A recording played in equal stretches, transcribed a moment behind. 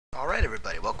Alright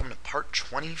everybody, welcome to part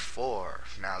 24.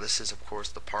 Now this is of course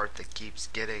the part that keeps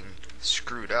getting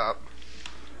screwed up.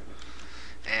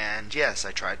 And yes,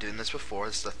 I tried doing this before.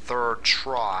 This is the third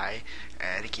try,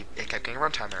 and it kept getting a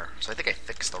runtime error. So I think I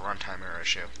fixed the runtime error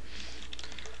issue.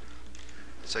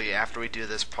 So yeah, after we do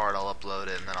this part I'll upload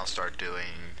it, and then I'll start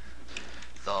doing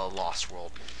the Lost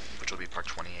World, which will be part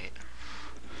 28.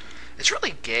 It's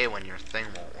really gay when your thing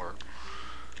won't work.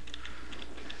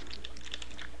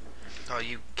 Oh,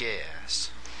 you gay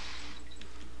ass.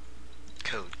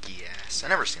 Code gay ass. I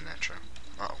never seen that show.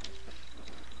 Oh.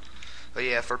 But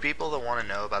yeah, for people that want to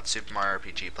know about Super Mario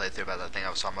RPG playthrough, about that thing I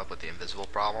was talking about with the invisible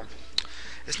problem,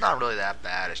 it's not really that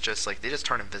bad. It's just like they just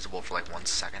turn invisible for like 1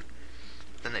 second,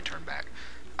 then they turn back.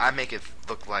 I make it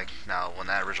look like when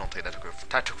that original thing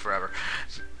that took forever.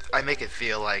 I make it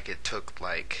feel like it took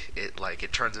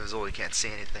it turns invisible. You can't see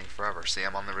anything forever. See,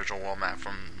 I'm on the original world map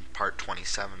from part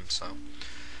 27, so.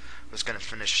 I was going to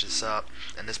finish this up,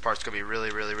 and this part's going to be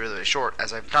really short.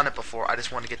 As I've done it before, I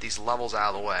just want to get these levels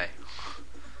out of the way.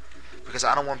 Because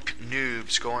I don't want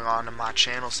noobs going on to my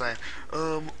channel saying,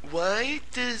 why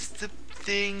does the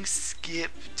thing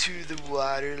skip to the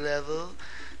water level?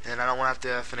 And I don't want to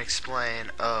have to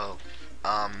explain,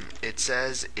 it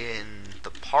says in the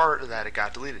part that it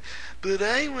got deleted. But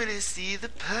I want to see the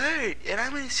part, and I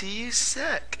want to see you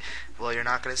suck. Well, you're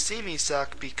not going to see me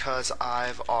suck because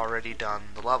I've already done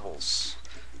the levels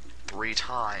 3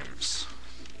 times.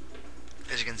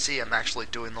 As you can see, I'm actually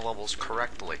doing the levels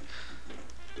correctly.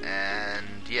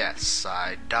 And yes,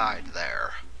 I died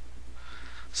there.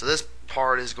 So this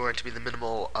part is going to be the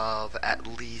minimal of at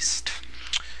least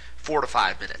 4 to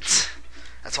 5 minutes.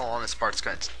 That's how long this part's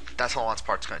going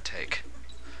to take.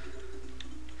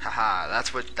 Haha,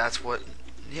 that's what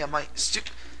yeah,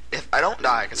 if I don't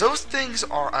die, because those things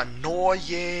are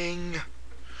annoying.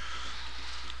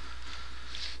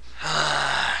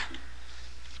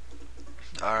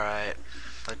 Alright,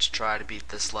 let's try to beat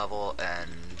this level, and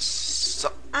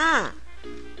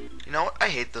you know what, I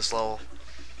hate this level.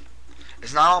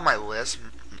 It's not on my list.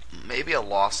 Maybe a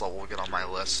lost level will get on my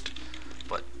list,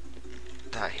 but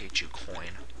I hate you,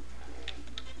 coin.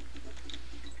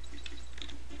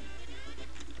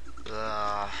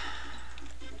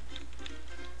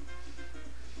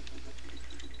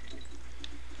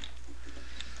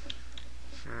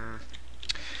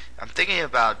 I'm thinking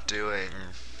about doing.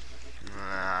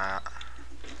 I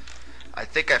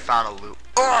think I found a loop.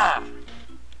 Yeah,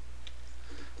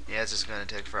 this is gonna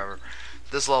take forever.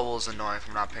 This level is annoying if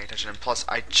I'm not paying attention, and plus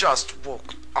I just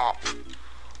woke up.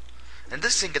 And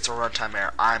this thing gets a runtime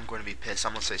error, I'm going to be pissed.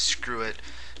 I'm gonna say screw it.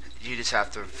 You just have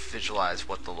to visualize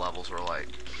what the levels were like.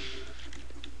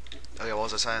 Okay, what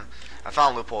was I saying? I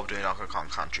found a loophole of doing Donkey Kong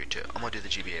Country too. I'm gonna do the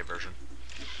GBA version.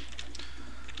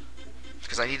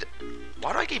 Because I need.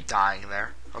 Why do I keep dying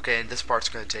there? Okay, and this part's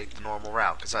gonna take the normal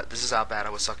route. Because this is how bad I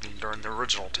was sucking during the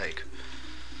original take.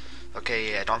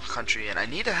 Okay, yeah, Donkey Country, and I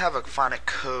need to find a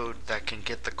code that can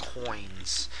get the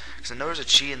coins. Because I know there's a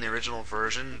cheat in the original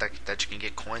version that you can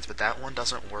get coins, but that one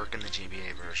doesn't work in the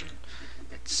GBA version.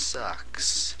 It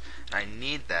sucks. And I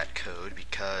need that code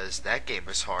because that game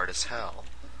is hard as hell.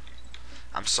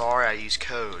 I'm sorry I use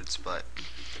codes, but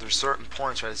there's certain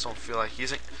points where I just don't feel like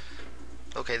using.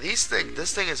 Okay, this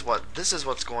is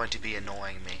what's going to be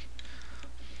annoying me.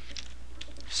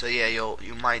 So yeah,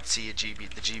 you might see the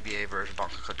GBA version of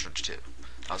Donkey Kong Country 2.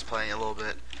 I was playing a little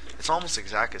bit. It's almost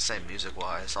exactly the same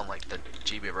music-wise, unlike the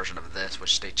GBA version of this,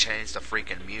 which they changed the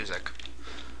freaking music.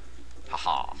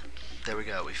 Haha. There we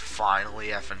go. We finally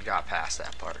effing got past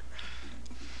that part.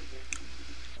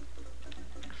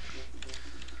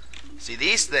 See,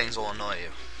 these things will annoy you.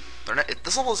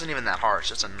 This level isn't even that hard. It's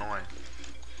just annoying.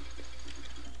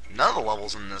 None of the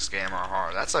levels in this game are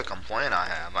hard. That's a complaint I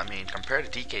have. I mean,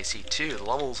 compared to DKC2, the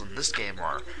levels in this game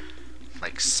are,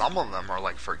 like, some of them are,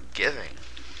 like, forgiving.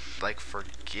 Like,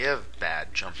 forgive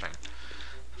bad jumping.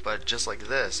 But just like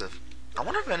this, I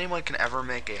wonder if anyone can ever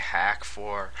make a hack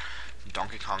for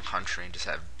Donkey Kong Country and just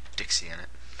have Dixie in it.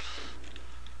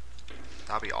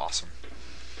 That'd be awesome.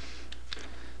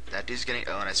 That dude's getting.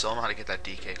 Oh, and I still don't know how to get that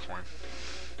DK coin.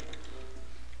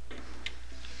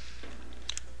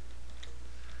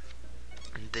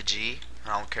 The G,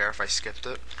 I don't care if I skipped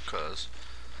it, because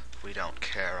we don't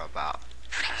care about.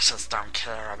 Just don't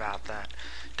care about that.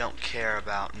 Don't care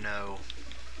about no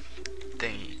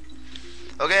thingy.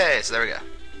 Okay, so there we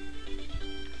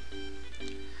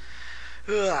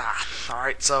go.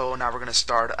 Alright, so now we're gonna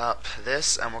start up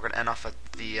this, and we're gonna end off at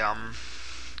the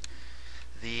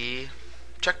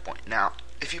checkpoint. Now,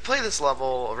 if you play this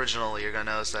level originally, you're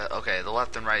gonna notice that okay, the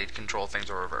left and right control things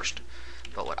are reversed.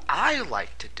 But what I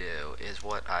like to do is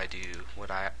what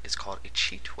is called a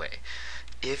cheat way.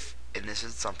 And this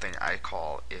is something I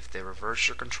call, if they reverse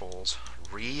your controls,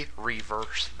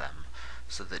 reverse them,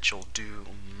 so that you'll do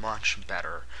much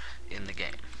better in the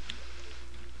game.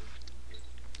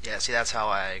 Yeah, see, that's how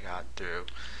I got through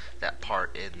that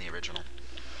part in the original.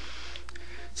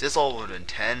 See, this level would have been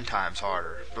 10 times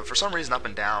harder, but for some reason up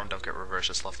and down don't get reversed,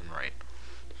 just left and right.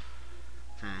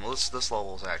 Well, this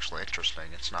level is actually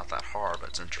interesting. It's not that hard, but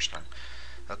it's interesting.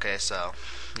 Okay, so,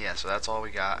 yeah, so that's all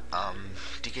we got.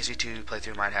 DKC2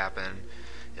 playthrough might happen.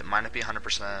 It might not be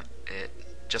 100%.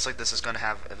 Just like this is going to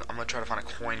have, I'm going to try to find a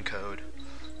coin code.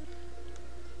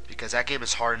 Because that game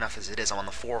is hard enough as it is. I'm on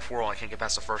the 4th world. I can't get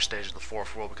past the first stage of the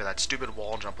 4th world because of that stupid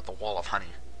wall jump with the wall of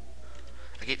honey.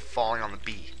 I keep falling on the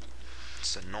bee.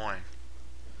 It's annoying.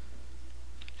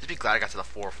 Just be glad I got to the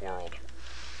 4th world.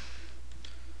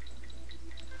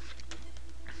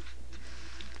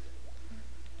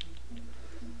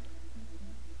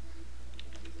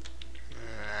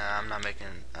 I'm not making...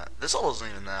 this level isn't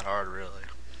even that hard, really.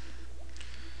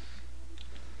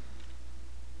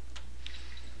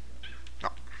 No.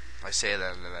 I say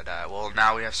that and then I die. Well,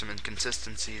 now we have some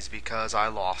inconsistencies because I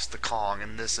lost the Kong,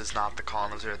 and this is not the Kong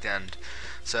that was here at the end.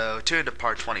 So, tune into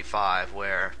part 25,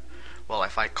 where... well, I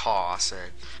fight Koss,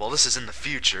 and, well, this is in the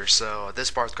future, so this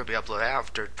part's going to be uploaded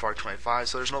after part 25,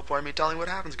 so there's no point in me telling what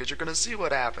happens, because you're going to see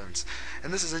what happens.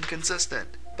 And this is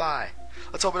inconsistent. Bye.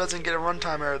 Let's hope it doesn't get a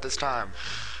runtime error this time.